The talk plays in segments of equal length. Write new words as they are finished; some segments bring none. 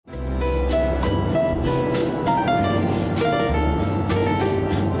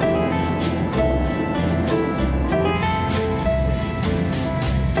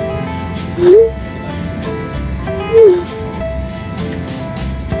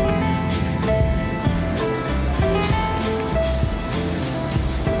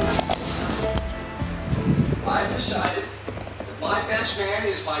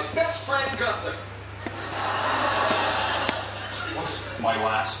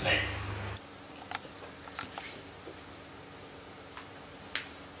snake.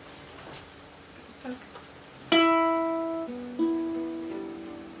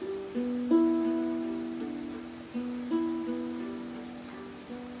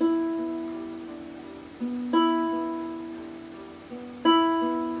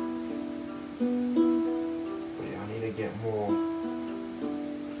 Get more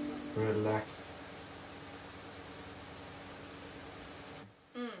relaxed.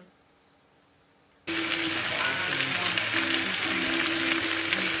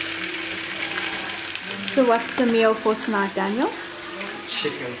 So what's the meal for tonight, Daniel?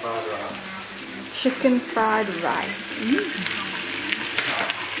 Chicken fried rice. Chicken fried rice.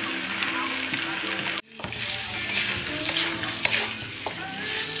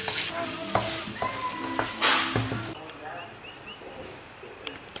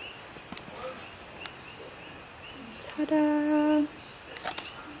 Ta-da!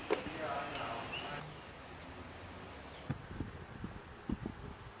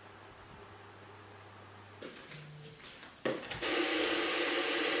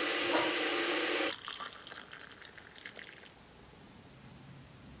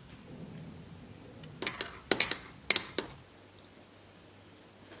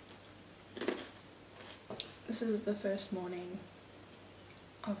 This is the first morning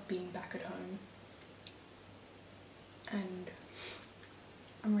of being back at home, and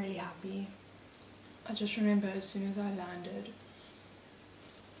I'm really happy. I just remember as soon as I landed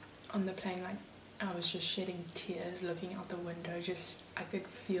on the plane, like, I was just shedding tears looking out the window. Just, I could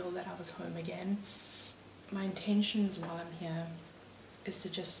feel that I was home again. My intentions while I'm here is to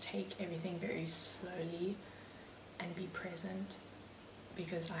just take everything very slowly and be present,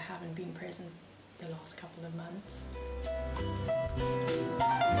 because I haven't been present the last couple of months.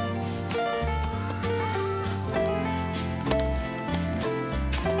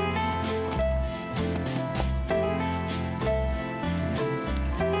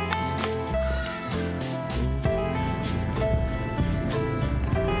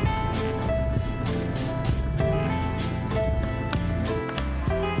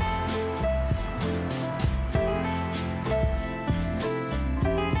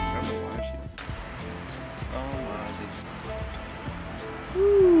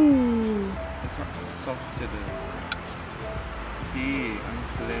 Soft it is. See, I'm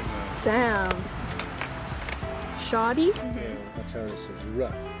clever. Damn. Shardy? Yeah, that's how it is. It's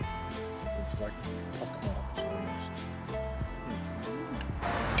rough. It's like pock marks almost.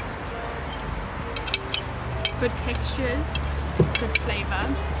 Good textures, good flavour.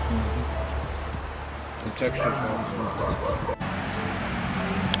 The texture's not.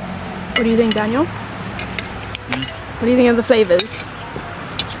 What do you think, Daniel? What do you think of the flavours?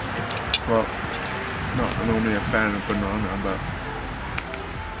 Well, not normally a fan of banana, but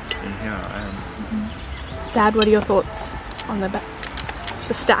in here I am. Dad, what are your thoughts on the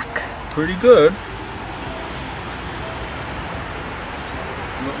stack? Pretty good.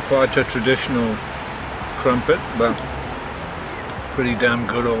 Not quite a traditional crumpet, but pretty damn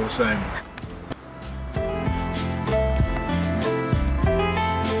good all the same.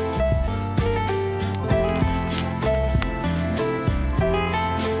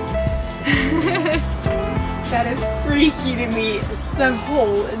 That is freaky to me. The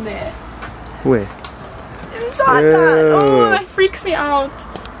hole in there. Where? Inside that. Oh, that freaks me out.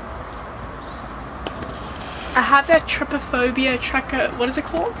 I have that trypophobia, what is it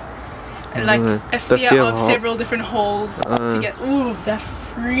called? Like a fear of several different holes to get. Ooh, that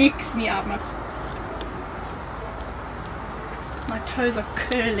freaks me out. My toes are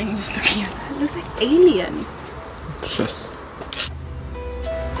curling just looking at that. It looks like alien.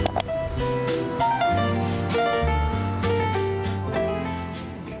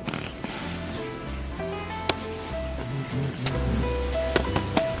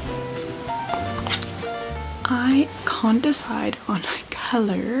 I can't decide on a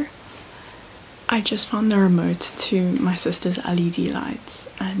colour. I just found the remote to my sister's LED lights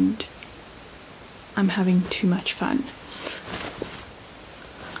and I'm having too much fun.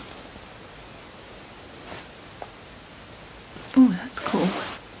 Oh, that's cool.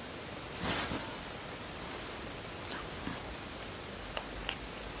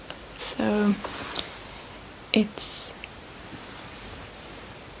 So it's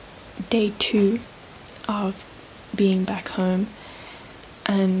day 2 of being back home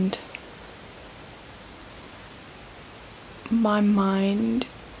and my mind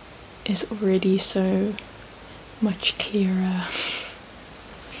is already so much clearer.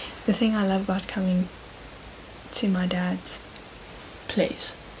 The thing I love about coming to my dad's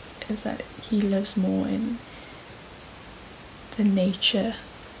place is that he lives more in the nature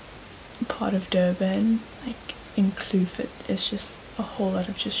part of Durban, like in Cluford, it's just a whole lot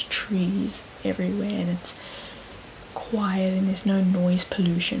of just trees everywhere, and it's quiet and there's no noise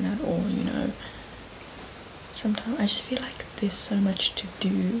pollution at all, you know. Sometimes I just feel like there's so much to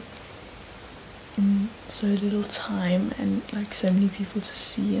do in so little time, and like so many people to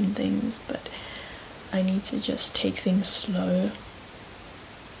see and things, but I need to just take things slow,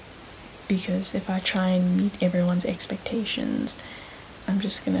 because if I try and meet everyone's expectations, I'm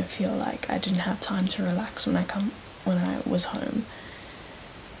just gonna feel like I didn't have time to relax when I was home.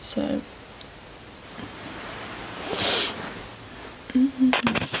 So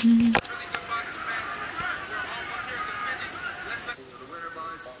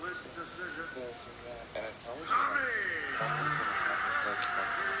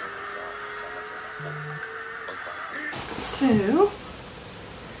So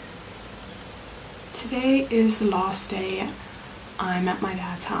today is the last day I'm at my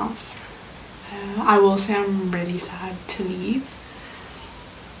dad's house. I will say I'm really sad to leave,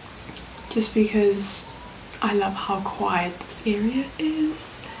 just because I love how quiet this area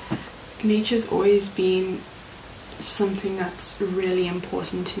is. Nature's always been something that's really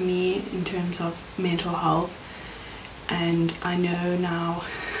important to me in terms of mental health, and I know now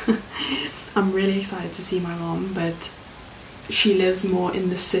I'm really excited to see my mom, but she lives more in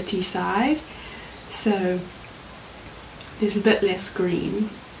the city side, so there's a bit less green,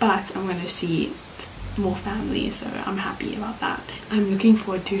 but I'm going to see more family, so I'm happy about that. I'm looking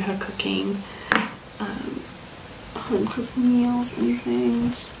forward to her cooking home cooked meals and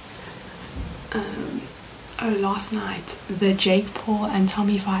things. Oh, last night, the Jake Paul and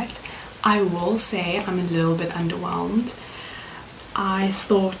Tommy fight, I will say I'm a little bit underwhelmed. I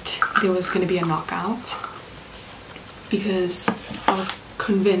thought there was going to be a knockout, because I was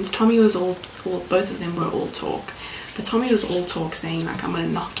convinced Tommy was all both of them were all talk, but Tommy was all talk, saying like, I'm going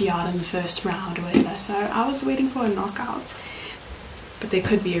to knock you out in the first round or whatever, so I was waiting for a knockout, but there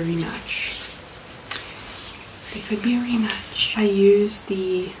could be a rematch. There could be a rematch. I used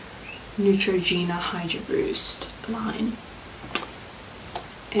the Neutrogena Hydro Boost line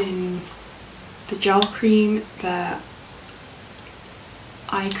in the gel cream, the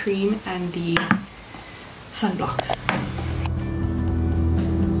eye cream and the sunblock.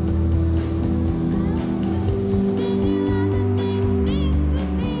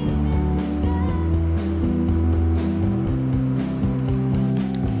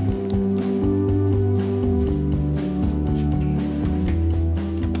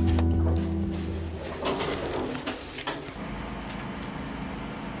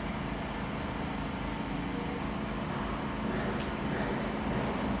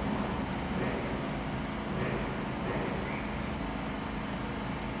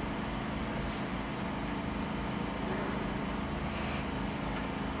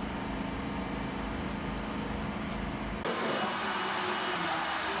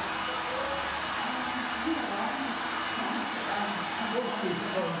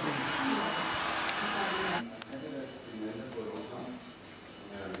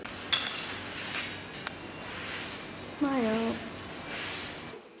 Smile.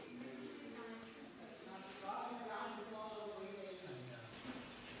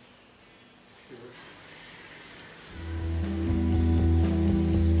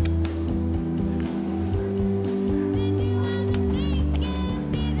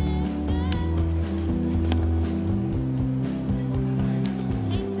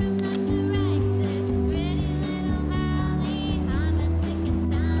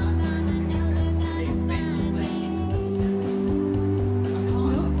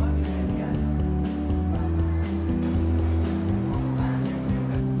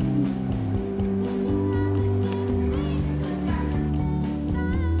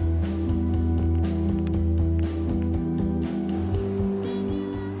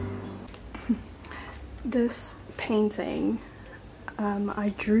 This painting, I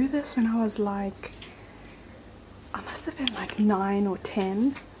drew this when I was like, I must have been like 9 or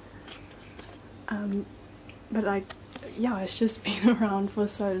 10, but like, yeah, it's just been around for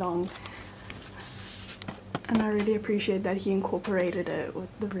so long, and I really appreciate that he incorporated it with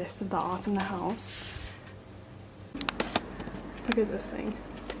the rest of the art in the house. Look at this thing.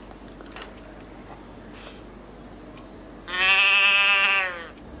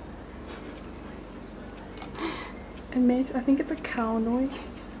 It makes, I think it's a cow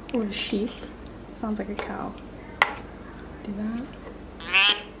noise, or a sheep. Sounds like a cow. Do that.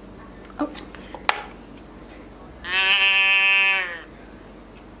 Oh.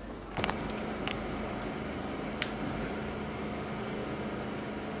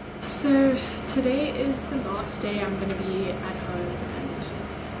 So today is the last day I'm going to be at home, and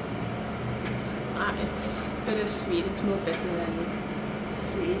Yeah, it's bittersweet. It's more bitter than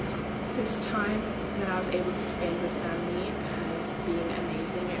sweet. This time that I was able to spend with family has been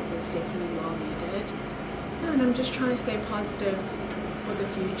amazing. It was definitely well needed. And I'm just trying to stay positive for the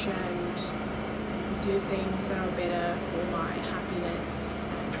future and do things that are better for my happiness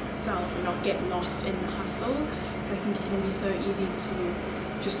self and not get lost in the hustle. So I think it can be so easy to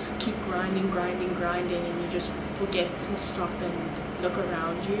just keep grinding and you just forget to stop and look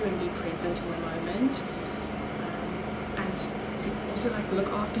around you and be present in the moment. And to also like look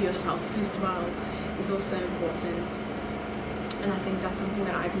after yourself as well is also important. And I think that's something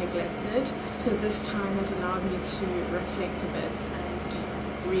that I've neglected. So this time has allowed me to reflect a bit and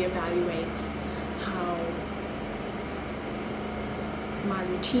reevaluate how my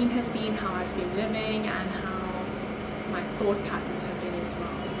routine has been, how I've been living, and how my thought patterns have been as well.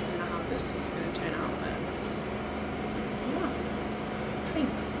 I don't know how this is going to turn out, but yeah,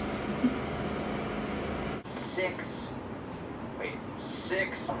 thanks. 6.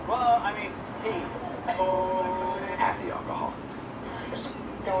 Well, I mean, 8. Half the alcohol. Just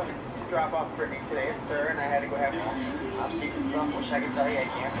going to drop off Brittany today, sir, and I had to go have top secret stuff. Wish I could tell you I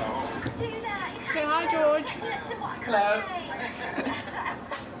can't though. Say hi, George. Hello.